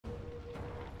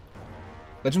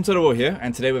Legend Total War here,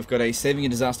 and today we've got a Saving a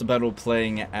Disaster battle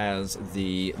playing as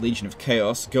the Legion of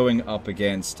Chaos going up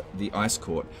against the Ice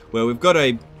Court, where we've got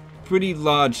a pretty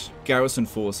large garrison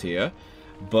force here,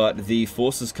 but the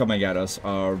forces coming at us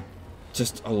are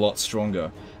just a lot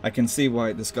stronger. I can see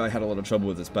why this guy had a lot of trouble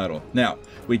with this battle. Now,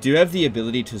 we do have the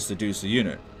ability to seduce a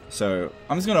unit, so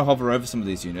I'm just going to hover over some of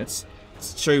these units,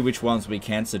 show you which ones we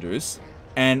can seduce,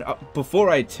 and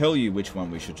before I tell you which one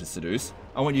we should seduce,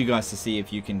 I want you guys to see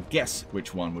if you can guess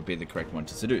which one would be the correct one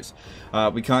to seduce.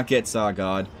 We can't get Tsar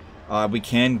Guard. We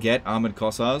can get Armored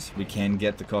Cossars. We can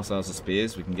get the Cossars of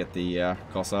Spears. We can get the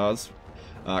Cossars.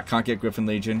 Can't get Griffin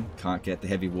Legion. Can't get the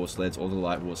Heavy War Sleds or the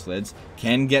Light War Sleds.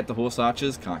 Can get the Horse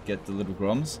Archers. Can't get the Little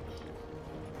Groms.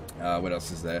 What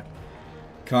else is there?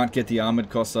 Can't get the Armored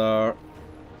Cossar.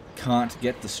 Can't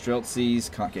get the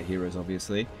Streltsies. Can't get Heroes,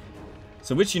 obviously.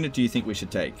 So which unit do you think we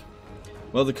should take?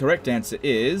 Well, the correct answer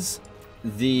is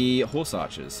the Horse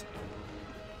Archers.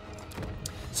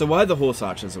 So why the Horse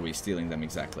Archers are we stealing them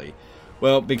exactly?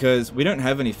 Well, because we don't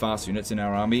have any fast units in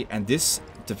our army, and this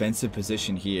defensive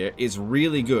position here is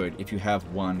really good if you have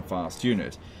one fast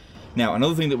unit. Now,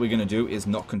 another thing that we're going to do is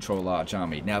not control a large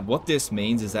army. Now, what this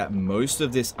means is that most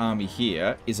of this army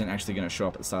here isn't actually going to show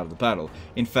up at the start of the battle.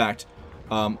 In fact,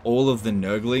 all of the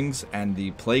Nurglings and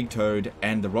the Plague Toad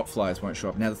and the Rotflies won't show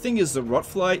up. Now, the thing is, the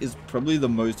Rotfly is probably the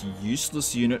most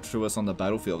useless unit to us on the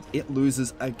battlefield. It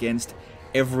loses against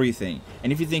everything.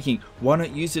 And if you're thinking, why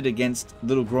not use it against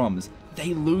Little Groms?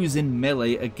 They lose in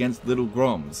melee against Little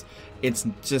Groms. It's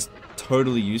just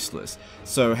totally useless.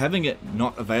 So having it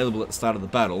not available at the start of the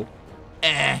battle,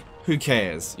 who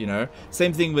cares, you know?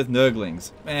 Same thing with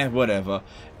Nurglings, whatever.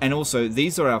 And also,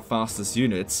 these are our fastest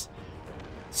units,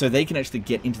 so they can actually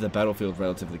get into the battlefield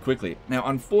relatively quickly. Now,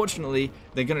 unfortunately,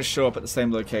 they're going to show up at the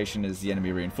same location as the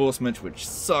enemy reinforcement, which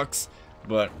sucks,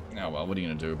 but, oh well, what are you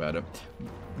going to do about it?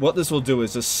 What this will do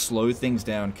is just slow things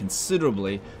down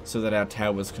considerably so that our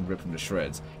towers can rip them to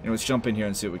shreds. You know, let's jump in here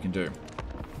and see what we can do.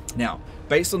 Now,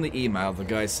 based on the email, the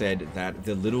guy said that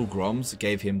the Little Groms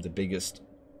gave him the biggest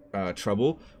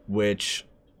trouble, which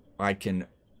I can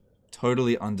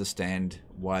totally understand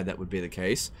why that would be the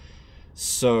case.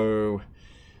 So,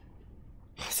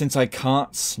 since I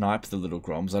can't snipe the Little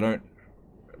Groms, I don't,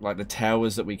 like, the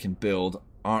towers that we can build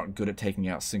aren't good at taking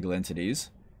out single entities,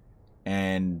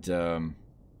 and the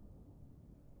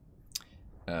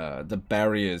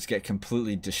barriers get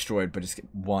completely destroyed but just get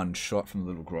one shot from the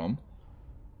Little Grom.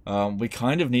 We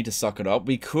kind of need to suck it up.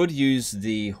 We could use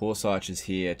the Horse Archers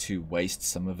here to waste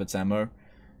some of its ammo,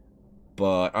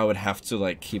 but I would have to,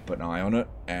 like, keep an eye on it,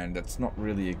 and that's not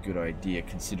really a good idea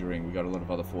considering we got a lot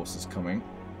of other forces coming.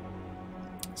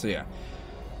 So yeah,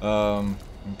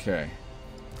 okay.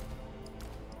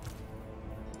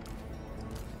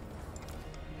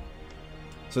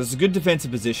 So it's a good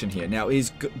defensive position here. Now,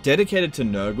 he's dedicated to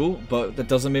Nurgle, but that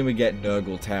doesn't mean we get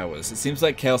Nurgle towers. It seems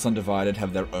like Chaos Undivided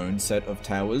have their own set of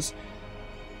towers,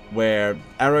 where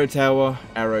Arrow Tower,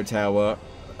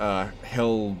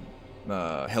 Hell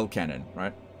Cannon,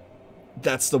 right?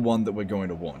 That's the one that we're going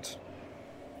to want.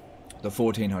 The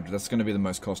 1400, that's going to be the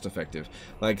most cost effective.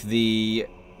 Like, the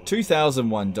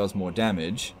 2001 does more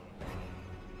damage,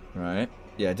 right?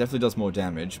 Yeah, it definitely does more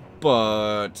damage,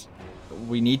 but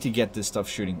we need to get this stuff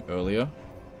shooting earlier.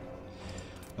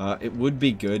 It would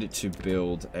be good to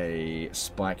build a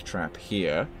spike trap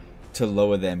here to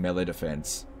lower their melee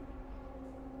defense.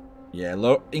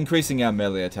 Yeah, increasing our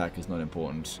melee attack is not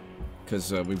important,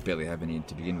 because we barely have any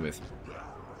to begin with.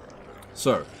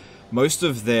 So, most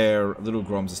of their Little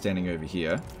Groms are standing over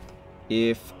here.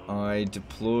 If I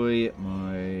deploy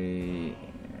my...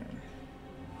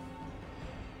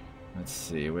 Let's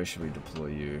see, where should we deploy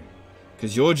you?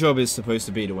 Because your job is supposed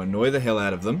to be to annoy the hell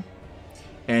out of them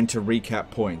and to recap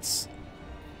points.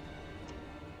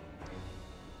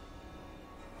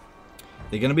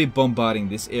 They're going to be bombarding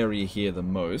this area here the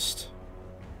most.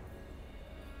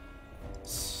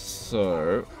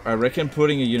 So, I reckon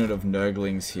putting a unit of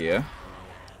Nurglings here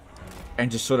and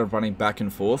just sort of running back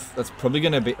and forth. That's probably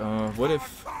going to be... what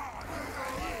if...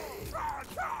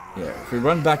 Yeah, if we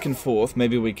run back and forth,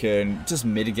 maybe we can just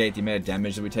mitigate the amount of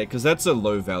damage that we take, because that's a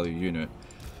low value unit.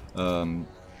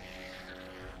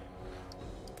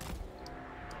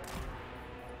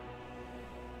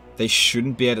 They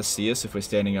shouldn't be able to see us if we're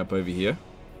standing up over here.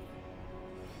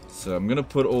 So I'm going to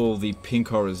put all the pink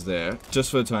horrors there, just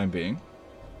for the time being.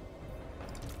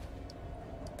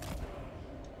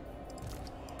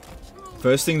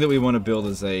 First thing that we want to build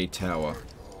is a tower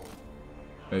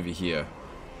over here.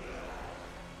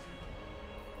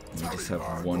 We just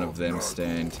have one of them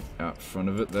stand out front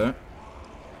of it there.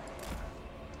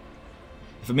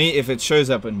 If for me, if it shows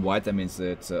up in white, that means that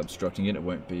it's obstructing it. It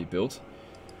won't be built.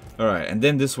 Alright, and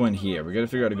then this one here. We've got to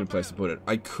figure out a good place to put it.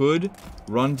 I could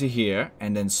run to here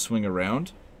and then swing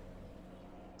around.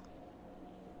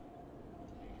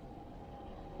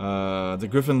 The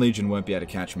Griffin Legion won't be able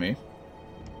to catch me.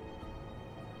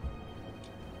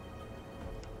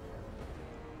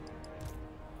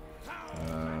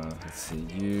 Let's see.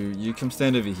 You come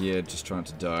stand over here just trying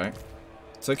to die.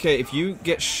 It's okay, if you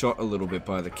get shot a little bit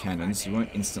by the cannons, you won't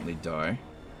instantly die.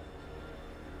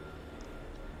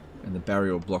 And the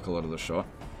barrier will block a lot of the shot.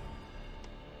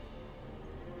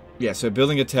 Yeah, so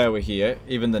building a tower here,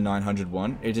 even the 900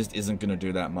 one, it just isn't going to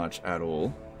do that much at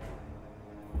all.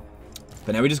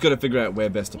 But now we just got to figure out where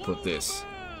best to put this.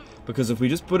 Because if we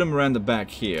just put him around the back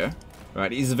here,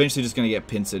 right, he's eventually just going to get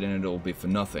pincered and it'll be for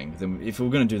nothing. Then if we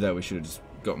were going to do that, we should have just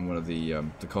gotten one of the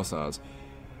Cossars.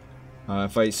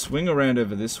 If I swing around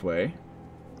over this way,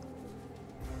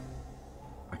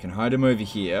 I can hide him over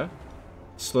here,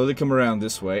 slowly come around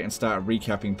this way, and start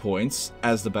recapping points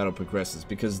as the battle progresses.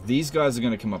 Because these guys are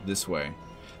going to come up this way.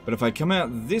 But if I come out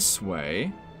this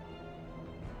way,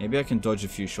 maybe I can dodge a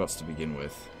few shots to begin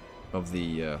with of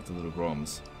the little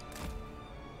Groms.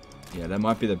 Yeah, that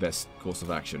might be the best course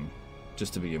of action,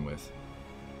 just to begin with.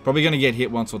 Probably going to get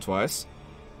hit once or twice,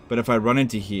 but if I run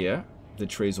into here, the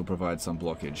trees will provide some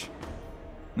blockage.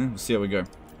 Yeah, we'll see how we go.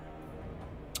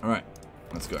 Alright,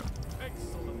 let's go.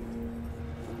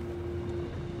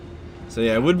 So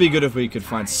yeah, it would be good if we could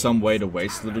find some way to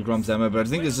waste Little Grom's ammo, but I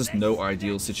think there's just no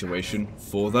ideal situation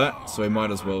for that, so we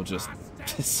might as well just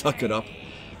suck it up.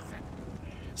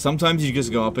 Sometimes you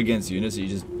just go up against units that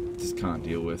you just can't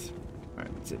deal with.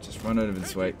 Alright, that's it, just run over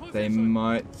this way. They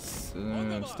might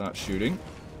start shooting.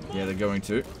 Yeah, they're going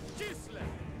to.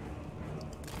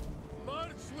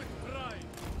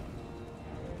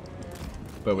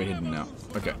 But we're hidden now.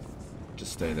 Okay.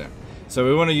 Just stay there. So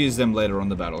we want to use them later on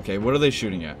the battle. Okay, what are they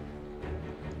shooting at?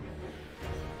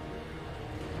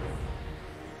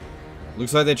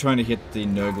 Looks like they're trying to hit the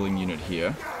Nurgling unit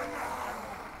here.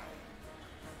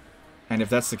 And if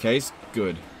that's the case,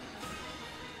 good.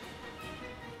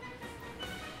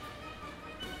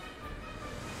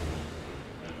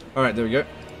 Alright, there we go.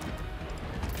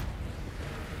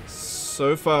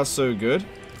 So far, so good.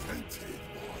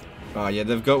 Oh yeah,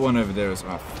 they've got one over there as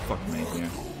well. Oh, fuck me, yeah.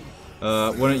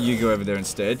 Why don't you go over there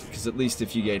instead? Because at least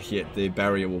if you get hit, the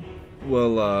barrier will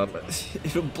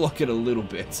it'll block it a little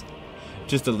bit.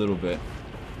 Just a little bit.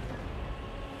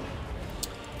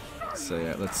 So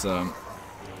yeah, let's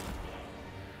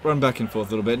run back and forth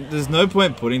a little bit. There's no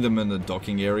point putting them in the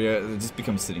docking area. It just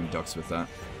becomes sitting ducks with that.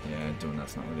 Yeah, doing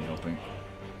that's not really helping.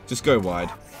 Just go wide.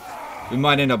 We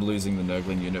might end up losing the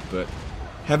Nurgling unit, but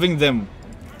having them...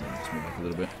 Let's move back a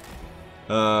little bit.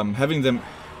 Having them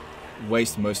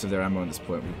waste most of their ammo at this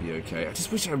point would be okay. I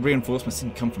just wish our reinforcements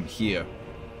didn't come from here.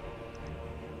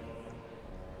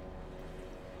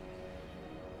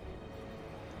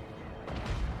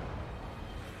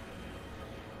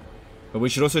 But we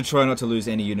should also try not to lose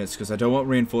any units, because I don't want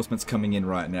reinforcements coming in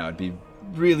right now. It'd be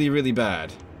really, really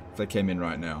bad if they came in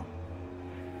right now.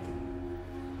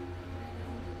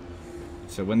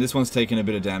 So when this one's taken a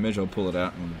bit of damage, I'll pull it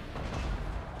out and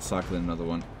cycle in another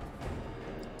one.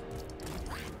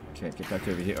 Okay, get back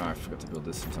over here. Oh, I forgot to build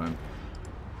this in time.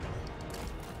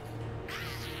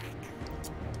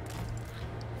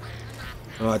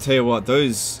 Oh, I tell you what,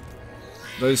 those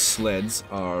sleds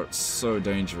are so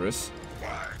dangerous.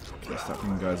 Okay, start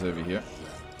bringing guys over here.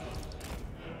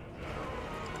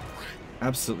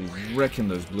 Absolutely wrecking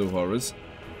those blue horrors.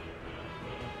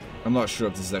 I'm not sure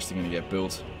if this is actually going to get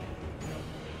built.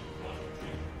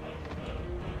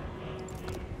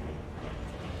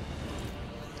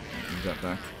 Move that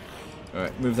back.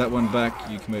 Alright, move that one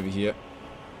back. You come over here.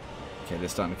 Okay, they're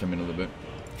starting to come in a little bit.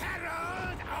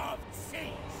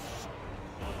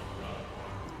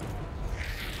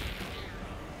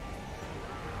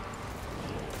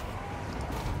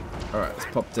 Alright, let's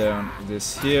pop down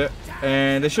this here.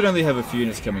 And they should only have a few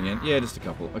units coming in. Yeah, just a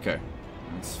couple. Okay,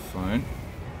 that's fine.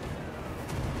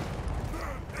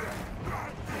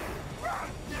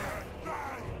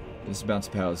 This bounce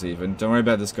power's even. Don't worry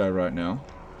about this guy right now.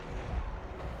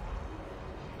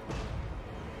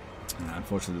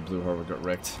 Unfortunately, the blue horror got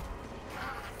wrecked.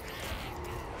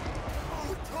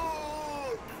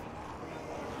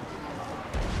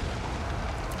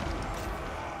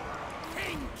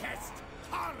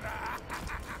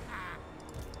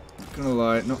 Not gonna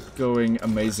lie, not going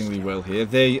amazingly well here.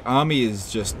 Their army is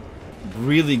just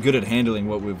really good at handling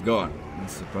what we've got.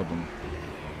 That's the problem.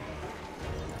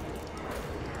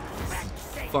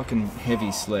 Fucking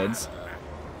heavy sleds.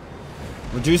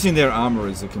 Reducing their armor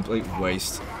is a complete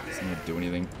waste. It's not gonna do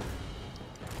anything.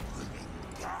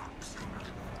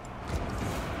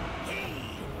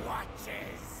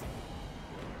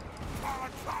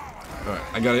 Alright,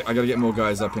 I gotta get more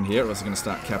guys up in here, or else I'm gonna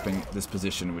start capping this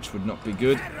position, which would not be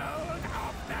good.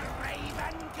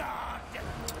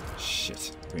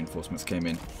 Shit, reinforcements came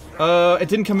in. It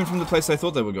didn't come in from the place I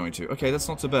thought they were going to. Okay, that's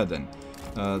not so bad then.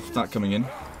 Start coming in.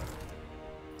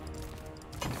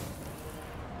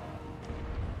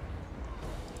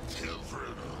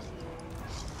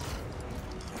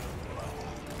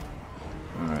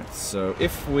 Alright, so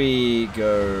if we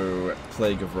go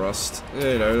Plague of Rust,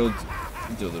 you know, it'll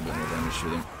do a little bit more damage to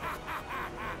them.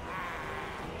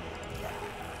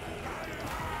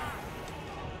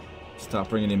 Start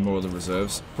bringing in more of the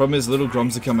reserves. Problem is, little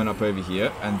Groms are coming up over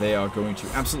here, and they are going to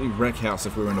absolutely wreck house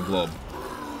if we're in a blob.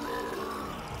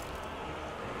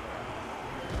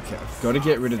 Okay, I've got to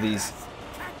get rid of these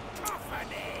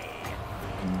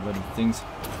bloody things.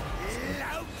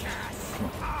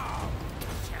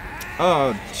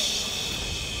 Oh,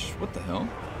 what the hell?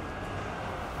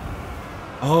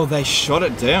 Oh, they shot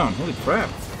it down. Holy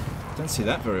crap. Don't see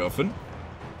that very often.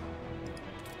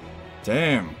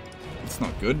 Damn. That's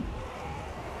not good.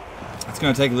 It's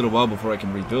going to take a little while before I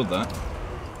can rebuild that.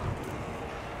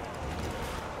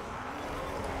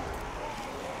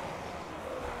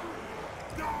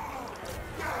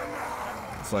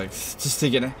 It's like, just to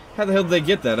get... How the hell did they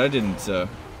get that? I didn't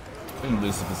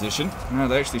lose the position. No,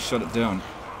 they actually shot it down.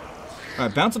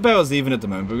 Alright, bouncer power is even at the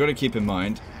moment, but we've got to keep in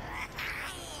mind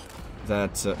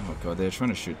that... oh god, they're trying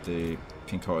to shoot the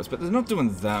pink horrors, but they're not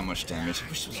doing that much damage. I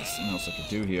wish there was something else I could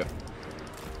do here.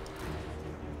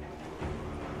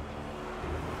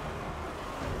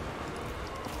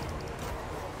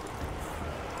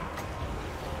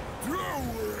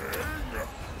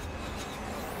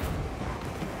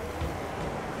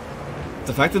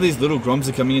 The fact that these little Groms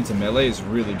are coming into melee is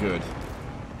really good.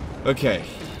 Okay.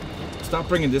 Start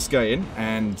bringing this guy in,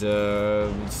 and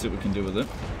we'll see what we can do with it.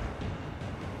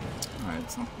 Alright,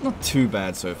 it's not too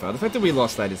bad so far. The fact that we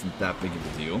lost that isn't that big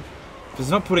of a deal. Because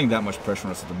it's not putting that much pressure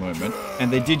on us at the moment.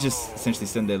 And they did just essentially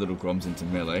send their little Groms into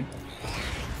melee.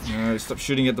 No, stop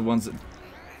shooting at the ones that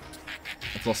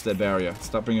have lost their barrier.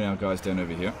 Start bringing our guys down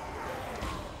over here.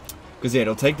 Because yeah,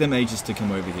 it'll take them ages to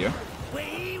come over here.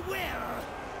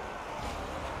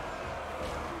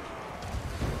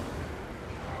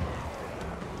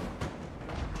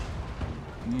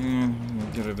 Yeah,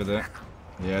 get over there.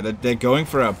 Yeah, they're going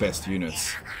for our best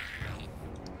units.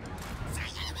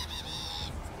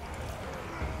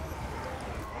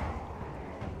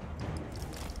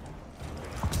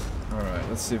 Alright,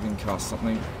 let's see if we can cast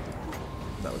something.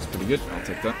 That looks pretty good. I'll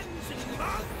take that.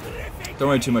 Don't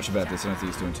worry too much about this. I don't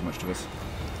think he's doing too much to us.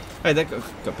 Hey, that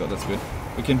got built. That's good.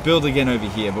 We can build again over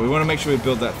here, but we want to make sure we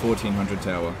build that 1400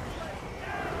 tower.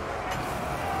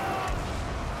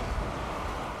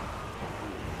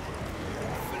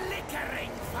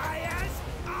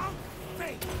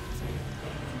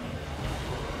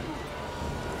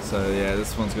 So yeah,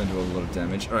 this one's going to do a lot of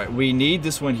damage. Alright, we need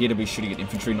this one here to be shooting at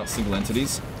infantry, not single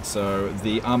entities. So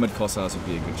the armored Cossars would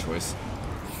be a good choice.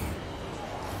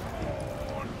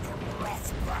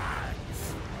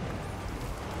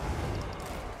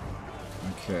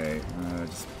 Okay,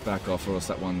 just back off or else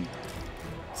that one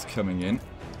is coming in.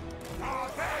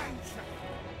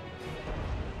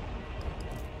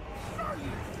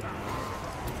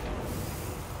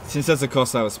 Since that's a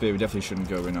Cossar spear, we definitely shouldn't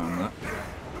go in on that.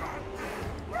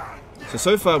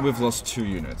 So far we've lost 2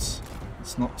 units.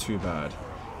 It's not too bad.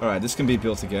 Alright, this can be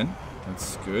built again.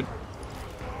 That's good.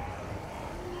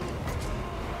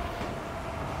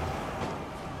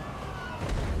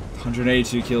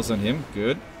 $182 kills on him.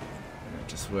 Good.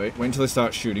 Just wait. Wait until they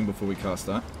start shooting before we cast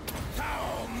that.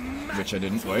 Which I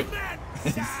didn't. Wait.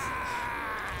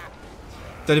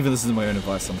 Don't even listen to my own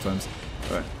advice sometimes.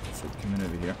 Alright, so come in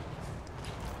over here.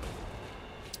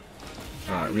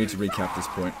 Alright, we need to recap this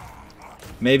point.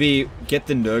 Maybe get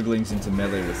the Nurglings into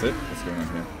melee with it. What's going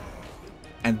on here?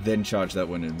 And then charge that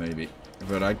one in, maybe.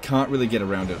 But I can't really get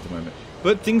around it at the moment.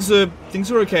 But things are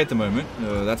okay at the moment.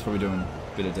 That's probably doing a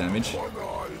bit of damage.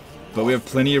 But we have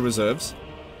plenty of reserves.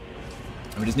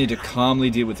 And we just need to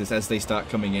calmly deal with this as they start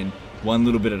coming in, one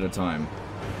little bit at a time.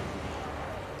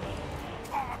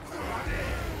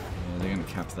 They're going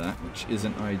to cap that, which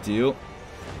isn't ideal.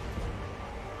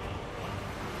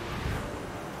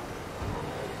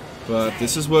 But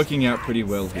this is working out pretty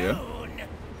well here.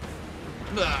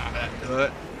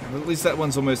 At least that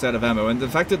one's almost out of ammo. And the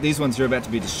fact that these ones are about to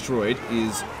be destroyed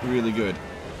is really good.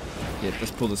 Yeah,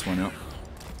 let's pull this one out.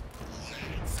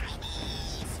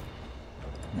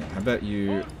 Yeah, how about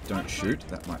you don't shoot?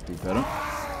 That might be better.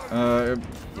 Yeah,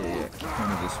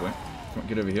 come over this way. Come on,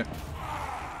 get over here.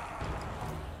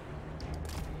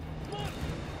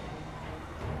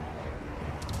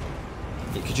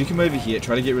 Yeah, could you come over here?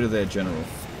 Try to get rid of their general.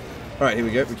 Alright, here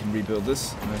we go. We can rebuild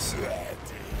this. Nice.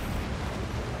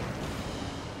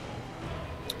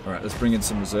 Alright, let's bring in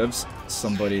some reserves.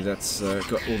 Somebody that's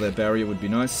got all their barrier would be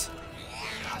nice.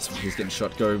 He's getting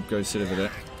shot. Go sit over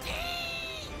there.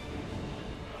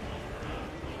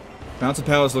 Bouncer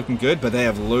power is looking good, but they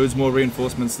have loads more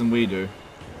reinforcements than we do.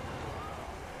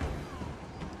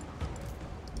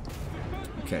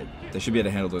 Okay, they should be able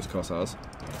to handle those Cossars.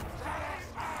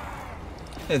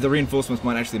 Yeah, the reinforcements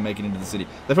might actually make it into the city.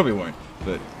 They probably won't,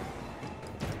 but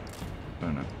I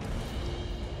don't know.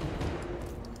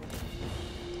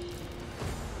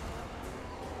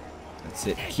 That's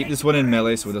it. Keep this one in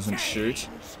melee so it doesn't shoot.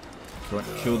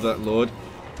 Kill that lord.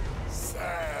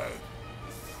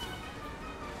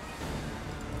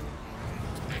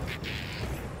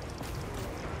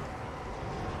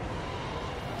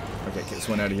 Okay, get this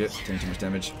one out of here. Taking too much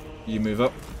damage. You move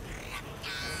up.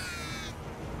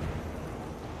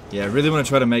 Yeah, I really want to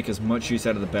try to make as much use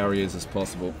out of the barriers as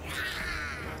possible.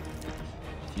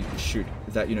 If you can shoot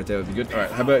that unit there would be good.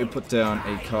 Alright, how about you put down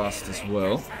a cast as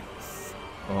well?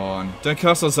 On. Don't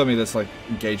cast on something that's like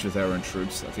engaged with our own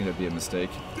troops. I think that'd be a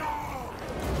mistake.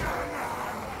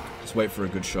 Just wait for a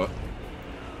good shot.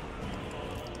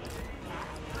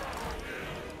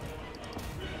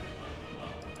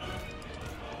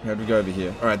 How'd we go over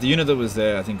here? Alright, the unit that was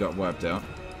there I think got wiped out.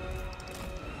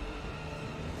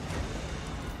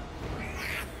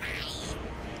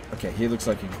 Okay, here looks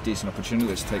like a decent opportunity.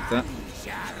 Let's take that.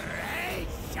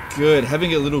 Good.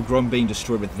 Having a little Grom being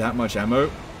destroyed with that much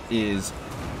ammo is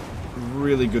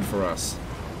really good for us.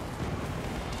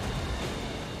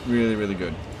 Really, really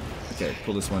good. Okay,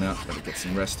 pull this one out. Gotta get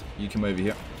some rest. You come over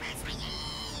here.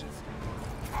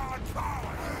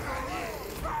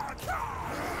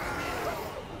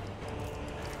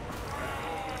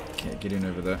 Okay, get in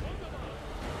over there.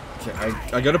 Okay,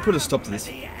 I gotta put a stop to this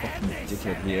fucking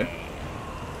dickhead here.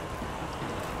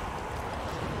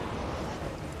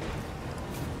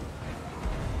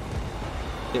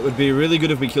 It would be really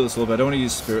good if we kill this lord, but I don't want to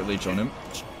use Spirit Leech on him.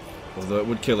 Although it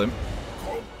would kill him.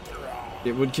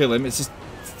 It would kill him. It's just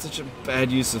such a bad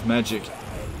use of magic.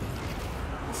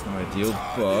 It's not ideal,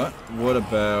 but what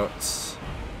about...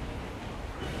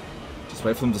 Just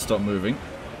wait for them to stop moving.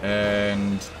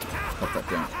 And... pop that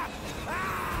down.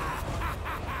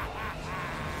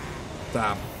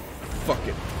 Ah, fuck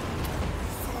it.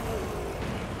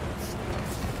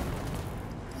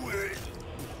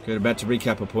 Good, about to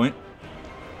recap a point.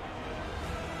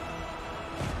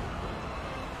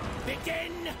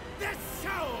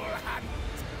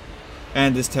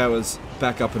 And this tower's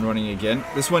back up and running again.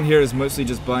 This one here is mostly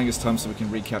just buying us time so we can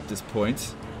recap this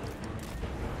point.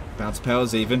 Bounce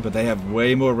power's even, but they have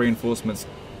way more reinforcements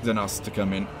than us to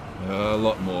come in. A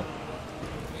lot more.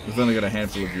 We've only got a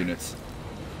handful of units.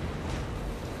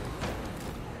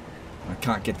 I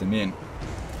can't get them in.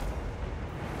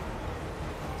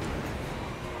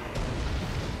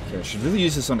 Okay, I should really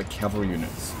use this on the cavalry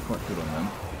units. Quite good on them.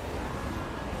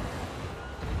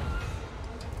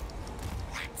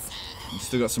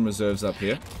 Still got some reserves up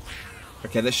here.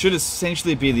 Okay, that should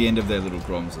essentially be the end of their little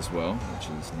Groms as well, which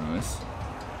is nice.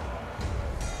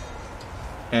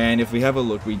 And if we have a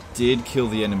look, we did kill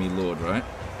the enemy lord, right?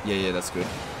 Yeah, that's good.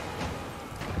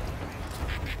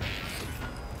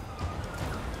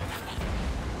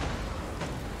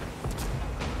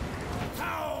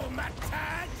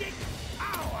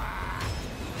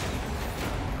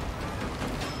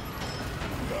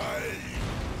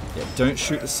 Yeah, don't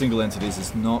shoot the single entities,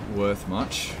 it's not worth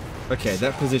much. Okay,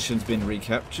 that position's been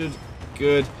recaptured.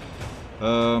 Good.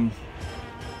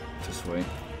 Just wait.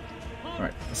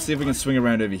 Alright, let's see if we can swing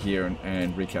around over here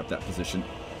and recap that position.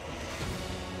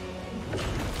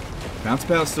 Bounce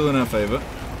power's still in our favor.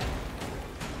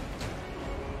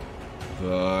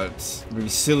 But it would be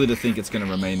silly to think it's going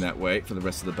to remain that way for the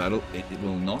rest of the battle. It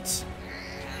will not.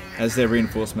 As their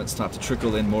reinforcements start to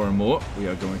trickle in more and more, we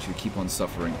are going to keep on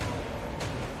suffering.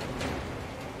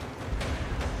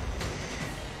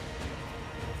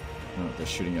 Oh, they're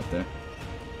shooting up there.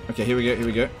 Okay, here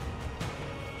we go.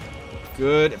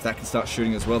 Good. If that can start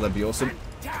shooting as well, that'd be awesome.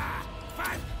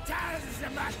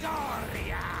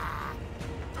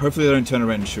 Hopefully they don't turn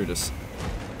around and shoot us.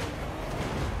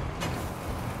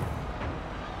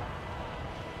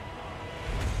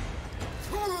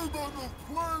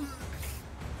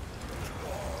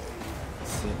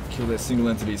 Kill their single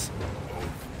entities.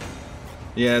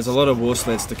 Yeah, there's a lot of war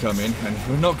sleds to come in, and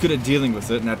we're not good at dealing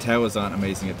with it, and our towers aren't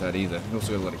amazing at that either. We've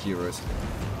also got a lot of heroes.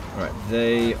 Alright,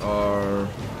 they are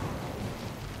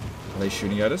Are they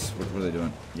shooting at us? What are they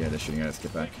doing? Yeah, they're shooting at us.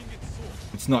 Get back.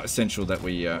 It's not essential that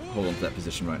we hold on to that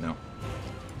position right now.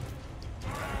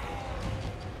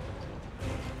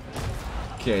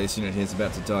 Okay, this unit here is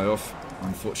about to die off,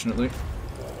 unfortunately.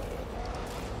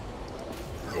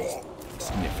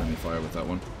 Just gonna get friendly fire with that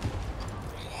one.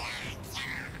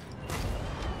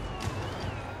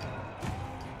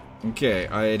 Okay,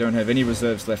 I don't have any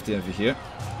reserves left over here.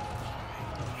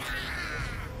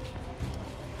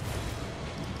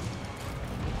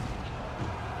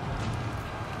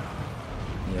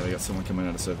 Yeah, we got someone coming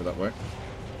at us over that way.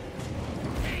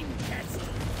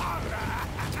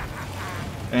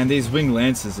 And these wing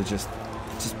lancers are just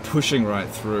pushing right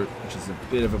through, which is a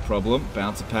bit of a problem.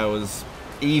 Bouncer power's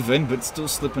even, but still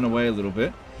slipping away a little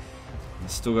bit.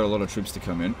 We've still got a lot of troops to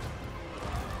come in.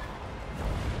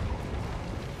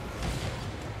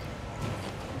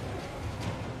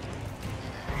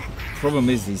 Problem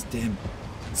is these damn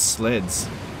sleds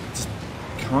just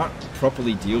can't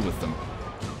properly deal with them.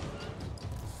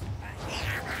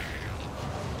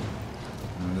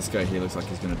 This guy here looks like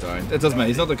he's gonna die. It doesn't matter,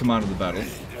 he's not the commander of the battle.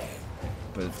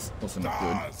 But it's also not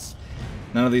good.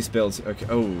 None of these spells... Okay,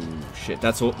 oh shit,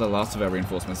 that's all the last of our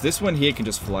reinforcements. This one here can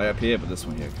just fly up here, but this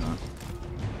one here can't.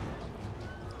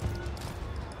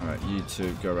 Alright, you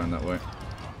two go around that way.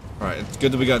 Alright, it's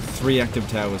good that we got 3 active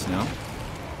towers now.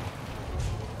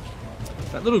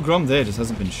 That little Grom there just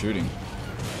hasn't been shooting.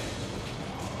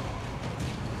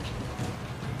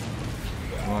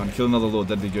 Come on, kill another lord,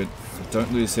 that'd be good. So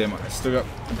don't lose him. I still got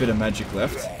a bit of magic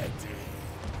left.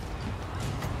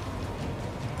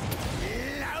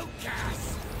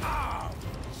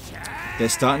 They're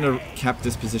starting to cap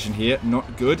this position here.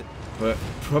 Not good, but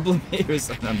problem here is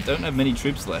I don't have many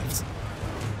troops left.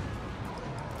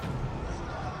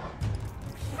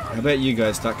 How about you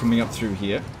guys start coming up through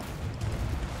here?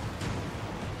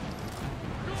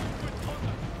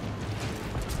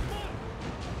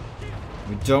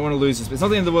 We don't want to lose this. It's not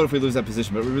the end of the world if we lose that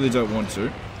position, but we really don't want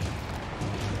to.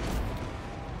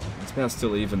 It's about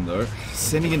still even though.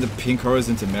 Sending in the pink horrors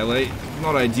into melee,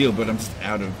 not ideal, but I'm just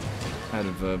out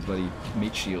of bloody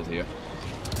meat shield here.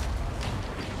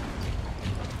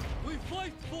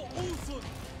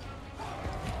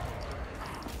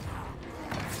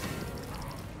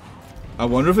 I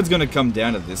wonder if it's going to come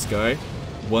down to this guy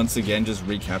once again, just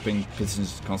recapping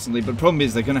positions constantly. But the problem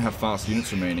is they're going to have fast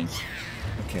units remaining.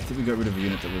 Okay, I think we got rid of a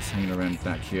unit that was hanging around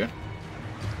back here.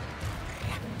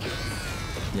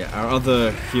 Yeah, our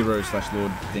other hero slash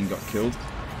lord thing got killed.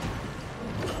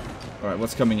 Alright,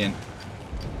 what's coming in?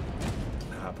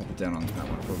 I'll pop it down on that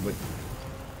one probably.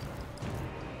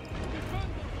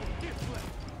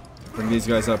 Bring these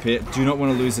guys up here. Do not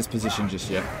want to lose this position just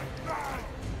yet.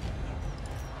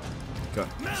 Got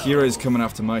heroes coming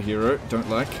after my hero. Don't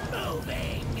like.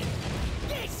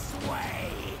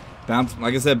 Bounce,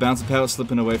 like I said, bouncer power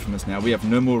slipping away from us now. We have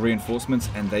no more reinforcements,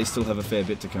 and they still have a fair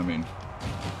bit to come in.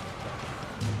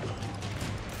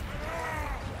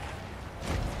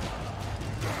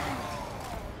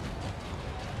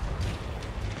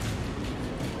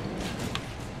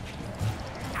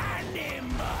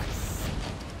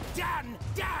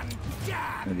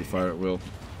 Maybe fire at will.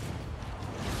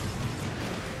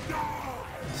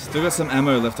 Still got some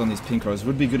ammo left on these pink horrors.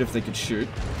 Would be good if they could shoot.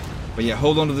 But yeah,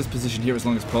 hold on to this position here as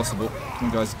long as possible. Come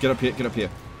on guys, get up here, get up here.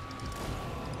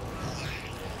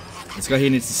 This guy here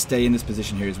needs to stay in this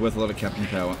position here. He's worth a lot of captain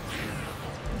power.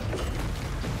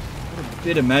 A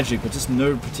bit of magic, but just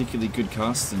no particularly good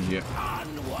casts in here.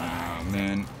 Oh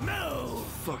man.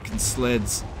 Fucking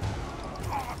sleds.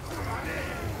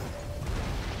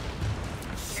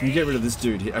 Can you get rid of this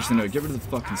dude here? Actually no, get rid of the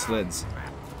fucking sleds.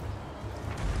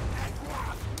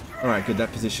 Alright, good,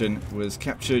 that position was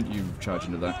captured. You charge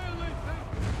into that.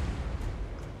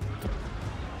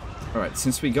 Alright,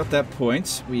 since we got that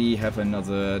point, we have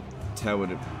another tower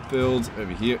to build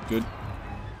over here. Good.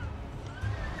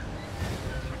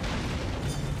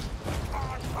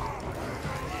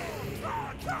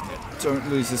 Yeah, don't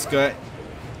lose this guy.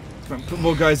 Come on, put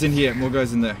more guys in here. More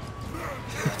guys in there.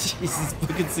 Jesus,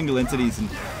 fucking single entities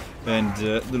and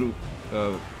little,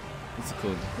 what's it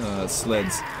called?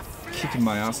 Sleds. Kicking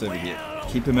my ass over here.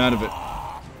 Keep him out of it.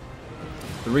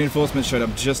 The reinforcements showed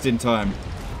up just in time.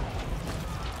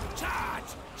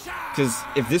 Because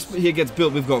if this here gets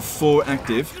built, we've got 4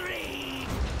 active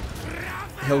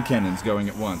hell cannons going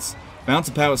at once.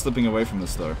 Bouncer power slipping away from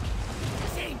us though.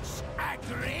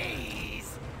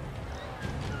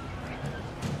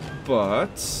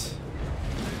 But...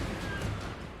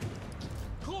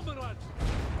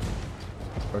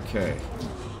 okay.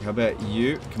 How about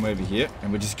you come over here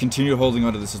and we'll just continue holding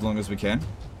on to this as long as we can.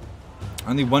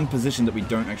 Only one position that we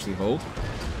don't actually hold.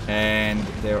 And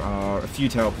there are a few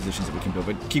tower positions that we can build,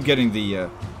 but keep getting the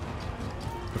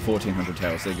 1400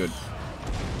 towers. They're good.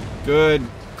 Good.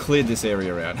 Cleared this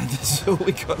area out. That's all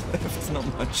we got left. It's not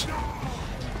much.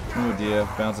 Oh dear.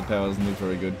 Bounce of power doesn't look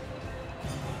very good.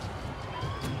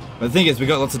 But the thing is, we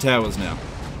got lots of towers now.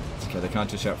 Okay, they can't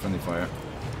just shout friendly fire.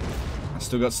 I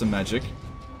still got some magic.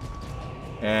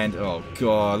 And, oh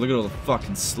god, look at all the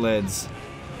fucking sleds.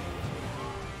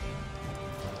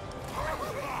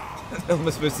 How am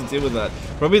I supposed to deal with that?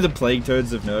 Probably the plague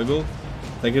toads of Nurgle.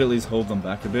 They could at least hold them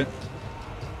back a bit.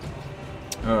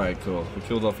 Alright, cool. We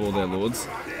killed off all their lords.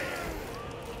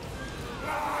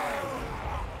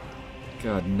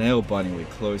 God, nail-bitingly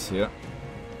close here.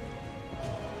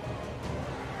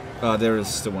 Ah, there is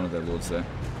still one of their lords there.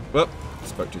 Well,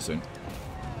 spoke too soon.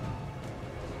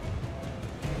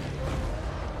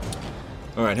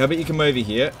 Alright, how about you come over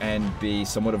here and be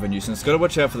somewhat of a nuisance. Gotta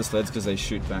watch out for the sleds because they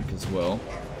shoot back as well.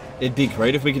 It'd be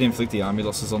great if we could inflict the army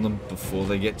losses on them before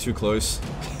they get too close.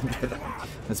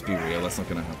 Let's be real, that's not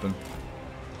gonna happen.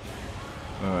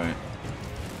 Alright.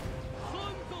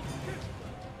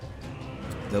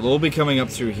 They'll all be coming up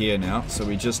through here now, so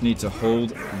we just need to hold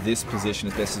this position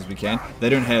as best as we can. They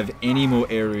don't have any more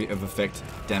area of effect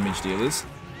damage dealers.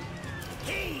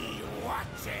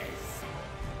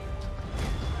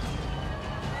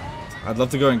 I'd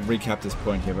love to go and recap this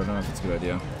point here, but I don't know if it's a good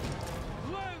idea.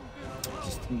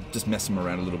 Just mess them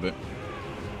around a little bit.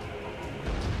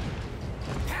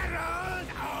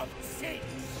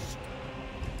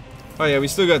 Oh yeah, we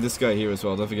still got this guy here as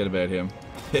well. Don't forget about him.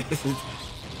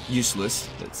 Useless,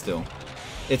 but still.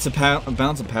 It's a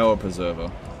balance of power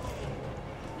preserver.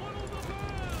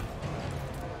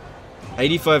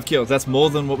 85 kills. That's more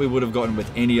than what we would have gotten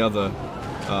with any other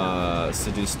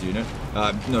Seduce unit.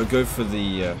 No, go for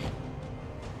the...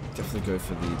 definitely go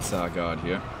for the Tsar Guard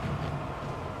here.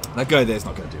 That guy there's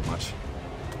not going to do much.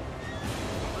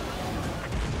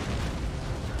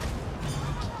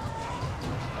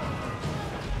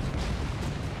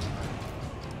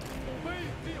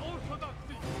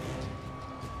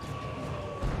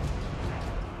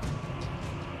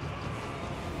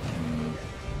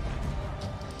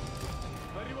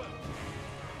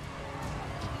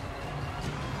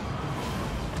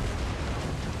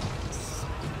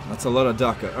 That's a lot of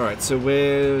Daka. Alright, so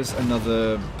where's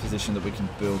another position that we can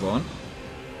build on?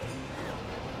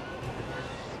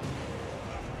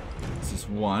 This is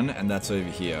one, and that's over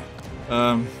here.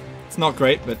 It's not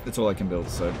great, but it's all I can build,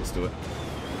 so let's do it.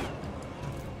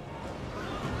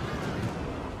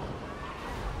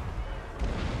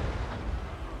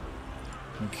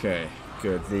 Okay,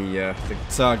 good. The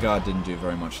Tsar Guard didn't do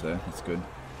very much there. That's good.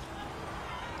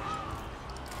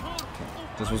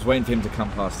 Just was waiting for him to come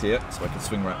past here, so I could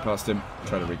swing right past him,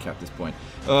 try to recap this point.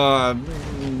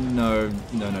 No.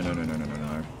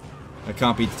 I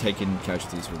can't be taking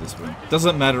casualties for this win.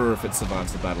 Doesn't matter if it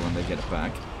survives the battle and they get it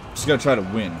back. Just gotta try to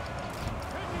win.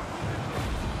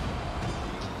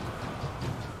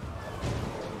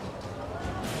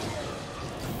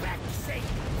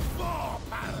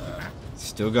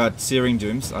 Still got Searing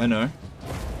Dooms, I know.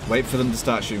 Wait for them to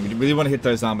start shooting. We really want to hit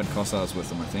those armored Cossars with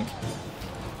them, I think.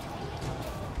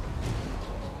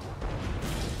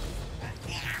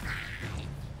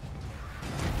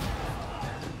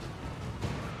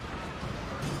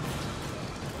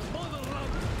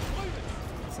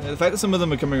 The fact that some of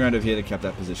them are coming around over here to cap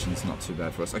that position is not too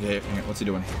bad for us. Okay, hang on, what's he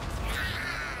doing?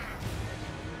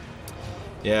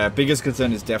 Yeah, biggest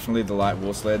concern is definitely the light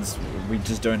war sleds. We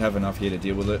just don't have enough here to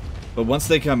deal with it. But once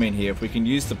they come in here, if we can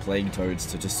use the plague toads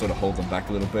to just sort of hold them back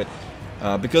a little bit,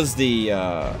 because the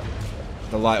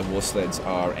light war sleds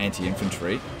are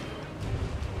anti-infantry,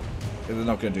 they're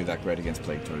not going to do that great against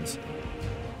plague toads.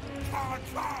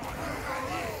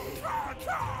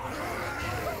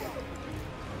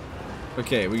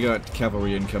 Okay, we got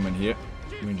cavalry incoming here.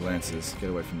 Winged lancers, get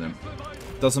away from them.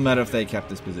 Doesn't matter if they cap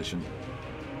this position.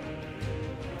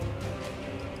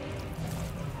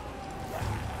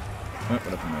 Oh, what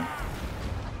happened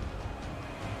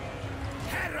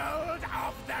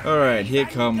there? Alright, here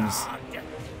comes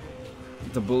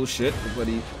the bullshit. The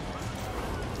bloody...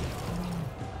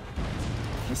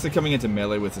 I guess they're coming into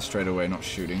melee with us straight away, not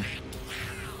shooting.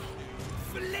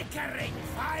 Flickering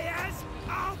fires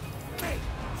of fate.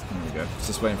 There we go.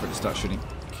 Just waiting for it to start shooting.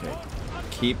 Okay.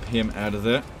 Keep him out of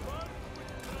there.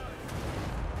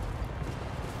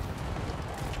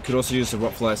 Could also use the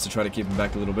rot flies to try to keep him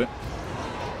back a little bit.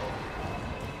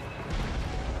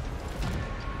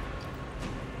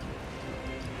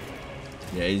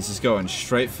 Yeah, he's just going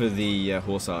straight for the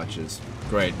horse archers.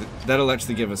 Great. That'll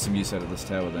actually give us some use out of this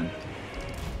tower then.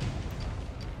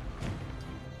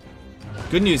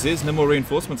 Good news is, no more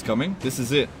reinforcements coming. This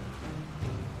is it.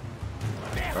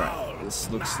 Alright, this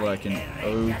looks like an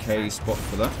okay spot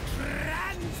for that.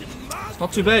 It's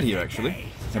not too bad here, actually.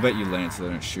 How about you land so they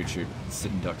don't shoot you?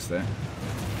 Sitting ducks there.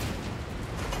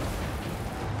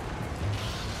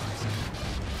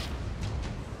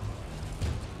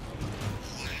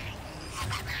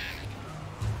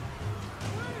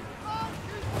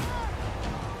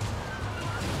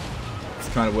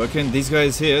 Kind of working. These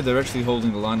guys here, they're actually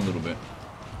holding the line a little bit.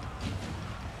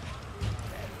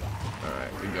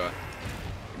 Alright, we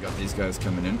got these guys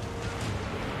coming in.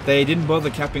 They didn't bother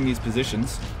capping these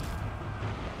positions.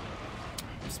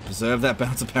 Just preserve that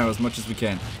bounce of power as much as we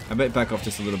can. I bet back off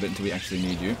just a little bit until we actually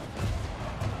need you.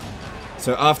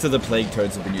 So after the plague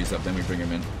toads have been used up, then we bring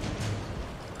them in.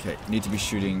 Okay, need to be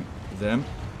shooting them.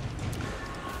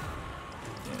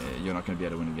 Yeah, you're not going to be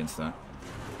able to win against that.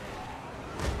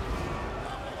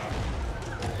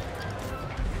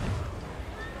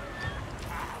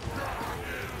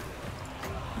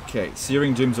 Okay,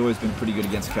 Searing Doom's always been pretty good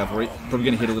against cavalry. Probably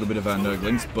going to hit a little bit of our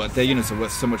Nurglings, but their units are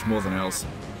worth so much more than ours.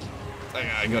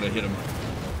 I gotta hit them.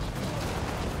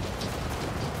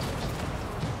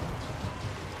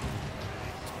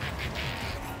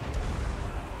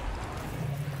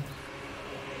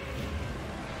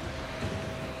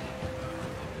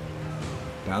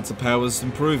 Bounce of power's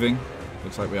improving.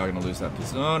 Looks like we are going to lose that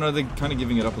piece. Oh no, they're kind of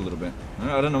giving it up a little bit.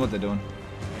 I don't know what they're doing.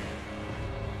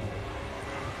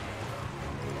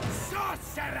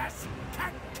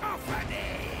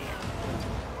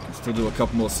 Still do a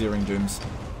couple more Searing Dooms.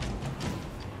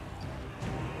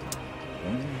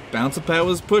 Bounce of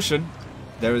Power's pushing.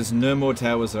 There is no more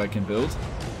towers that I can build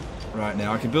right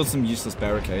now. I can build some useless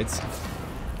barricades.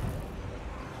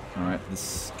 Alright,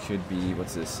 this could be...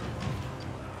 what's this?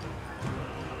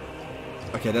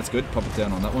 Okay, that's good. Pop it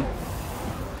down on that one.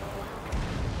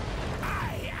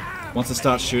 Once it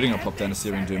starts shooting, I'll pop down a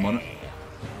Searing Doom on it.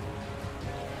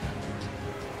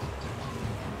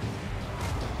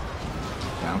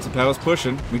 Bounce of Power's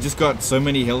pushing. We just got so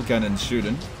many hill cannons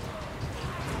shooting.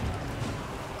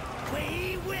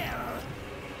 We will.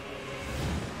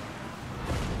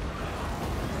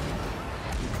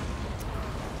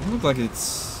 Doesn't look like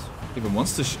it's even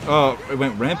wants to. Oh, it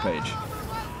went rampage.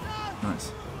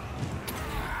 Nice.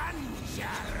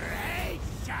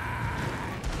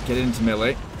 Get it into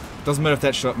melee. Doesn't matter if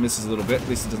that shot misses a little bit. At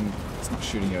least it doesn't. It's not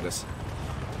shooting at us.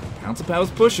 Bounce of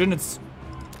Power's pushing. It's.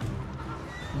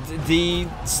 The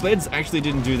sleds actually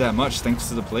didn't do that much thanks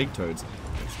to the plague toads.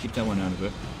 Let's keep that one out of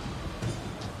it.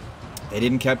 They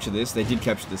didn't capture this. They did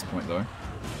capture this point though.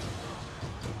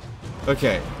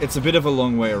 Okay, it's a bit of a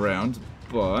long way around,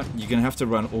 but you're going to have to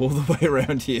run all the way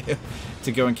around here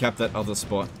to go and cap that other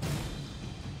spot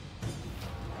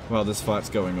while this fight's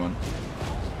going on.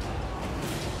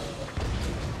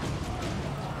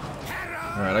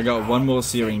 Alright, I got one more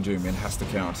Searing Doom. It has to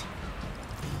count.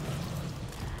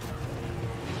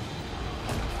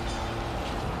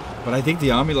 But I think the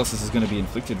army losses is going to be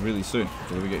inflicted really soon.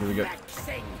 Okay, here we go, here we go.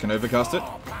 Can I overcast it?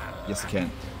 Yes, I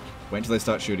can. Wait until they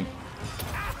start shooting.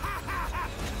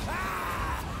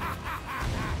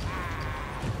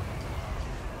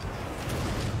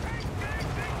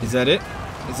 Is that it?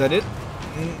 Is that it?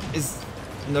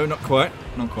 No, not quite.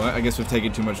 Not quite. I guess we've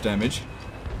taken too much damage.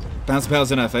 Bounce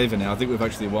Power's in our favor now. I think we've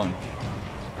actually won.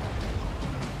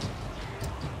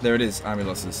 There it is. Army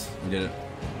losses. We did it.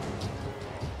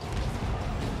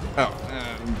 Oh,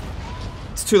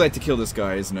 it's too late to kill this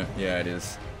guy, isn't it? Yeah, it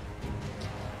is.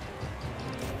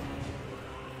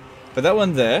 But that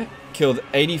one there killed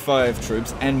 85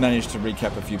 troops and managed to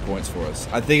recap a few points for us.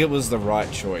 I think it was the right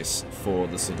choice for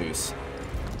the Seduce.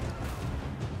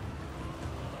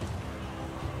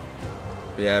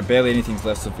 But yeah, barely anything's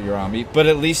left of your army, but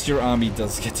at least your army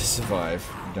does get to survive.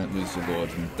 You don't lose your lord,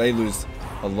 and they lose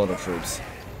a lot of troops.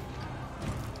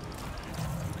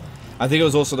 I think it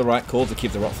was also the right call to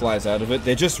keep the Rotflies out of it.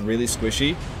 They're just really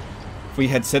squishy. If we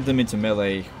had sent them into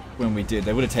melee when we did,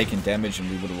 they would have taken damage and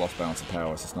we would have lost balance of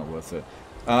power, so it's not worth it.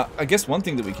 I guess one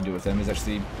thing that we can do with them is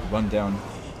actually run down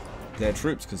their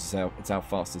troops, because it's our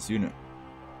fastest unit.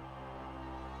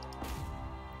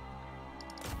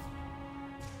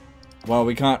 While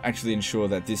we can't actually ensure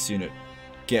that this unit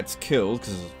gets killed,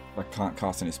 because I can't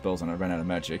cast any spells on it, I ran out of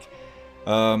magic.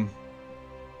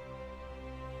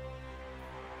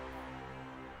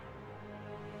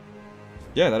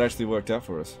 Yeah, that actually worked out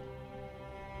for us.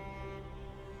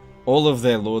 All of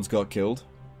their lords got killed.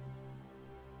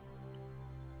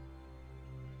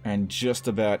 And just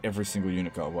about every single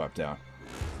unit got wiped out.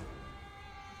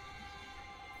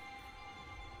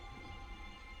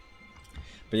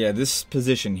 But yeah, this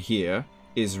position here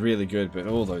is really good, but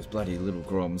all those bloody little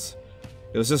groms.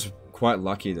 It was just quite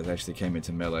lucky that they actually came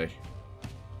into melee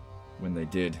when they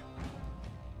did.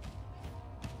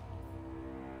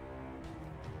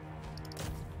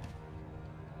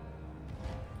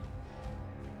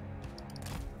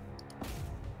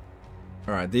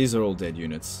 Alright, these are all dead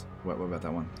units. What about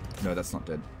that one? No, that's not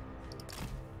dead.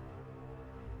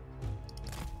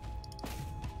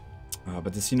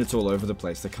 But this unit's all over the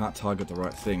place. They can't target the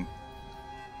right thing.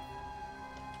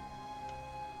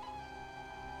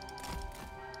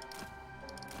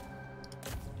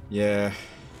 Yeah.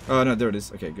 Oh, no, there it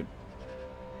is. Okay, good.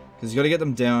 Because you got to get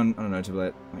them down, I don't know, to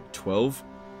like 12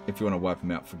 if you want to wipe them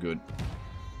out for good.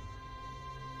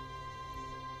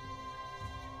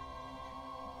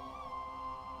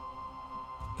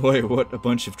 Boy, what a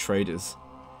bunch of traders.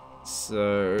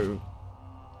 So...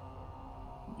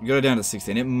 you got it down to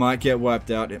 16. It might get wiped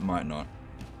out, it might not.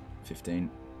 15.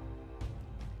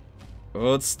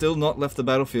 Oh, it's still not left the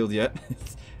battlefield yet.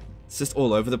 It's just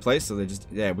all over the place, so they just...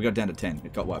 yeah, we got down to 10.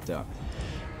 It got wiped out.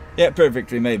 Yeah, perfect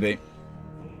victory, maybe.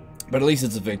 But at least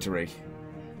it's a victory.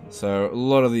 So, a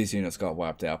lot of these units got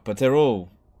wiped out, but they're all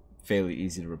fairly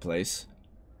easy to replace.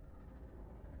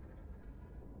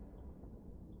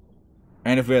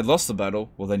 And if we had lost the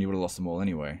battle, well then you would have lost them all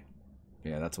anyway.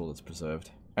 Yeah, that's all that's preserved.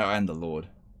 Oh, and the Lord.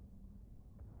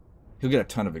 He'll get a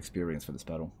ton of experience for this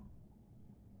battle.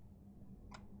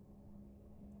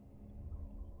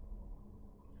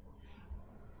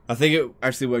 I think it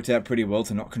actually worked out pretty well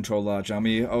to not control large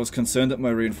army. I was concerned that my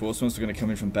reinforcements were going to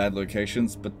come in from bad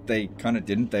locations, but they kind of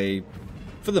didn't. They,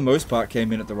 for the most part,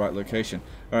 came in at the right location.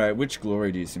 Alright, which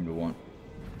glory do you seem to want?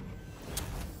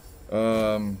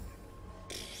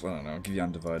 I don't know, I'll give you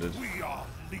undivided.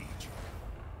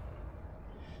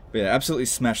 But yeah, absolutely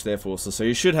smash their forces, so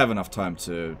you should have enough time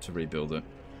to rebuild it.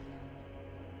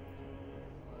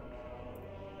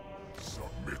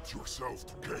 Submit yourself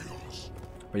to chaos.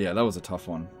 But yeah, that was a tough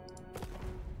one.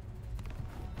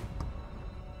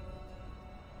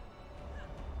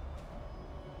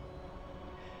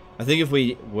 I think if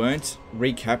we weren't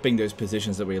recapping those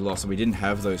positions that we lost and we didn't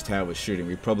have those towers shooting,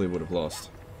 we probably would have lost.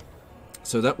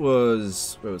 So that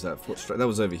was... where was that? That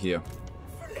was over here.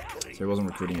 So he wasn't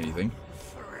recruiting anything.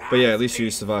 But yeah, at least you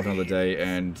survived another day,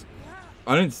 and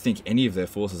I don't think any of their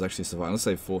forces actually survived, unless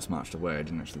they force marched away. I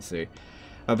didn't actually see.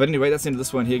 But anyway, that's the end of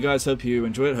this one here, guys. Hope you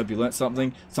enjoyed it. Hope you learnt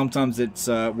something. Sometimes it's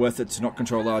worth it to not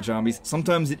control large armies.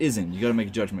 Sometimes it isn't. You got to make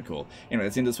a judgment call. Anyway,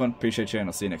 that's the end of this one. Appreciate you, and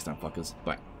I'll see you next time, fuckers.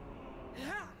 Bye.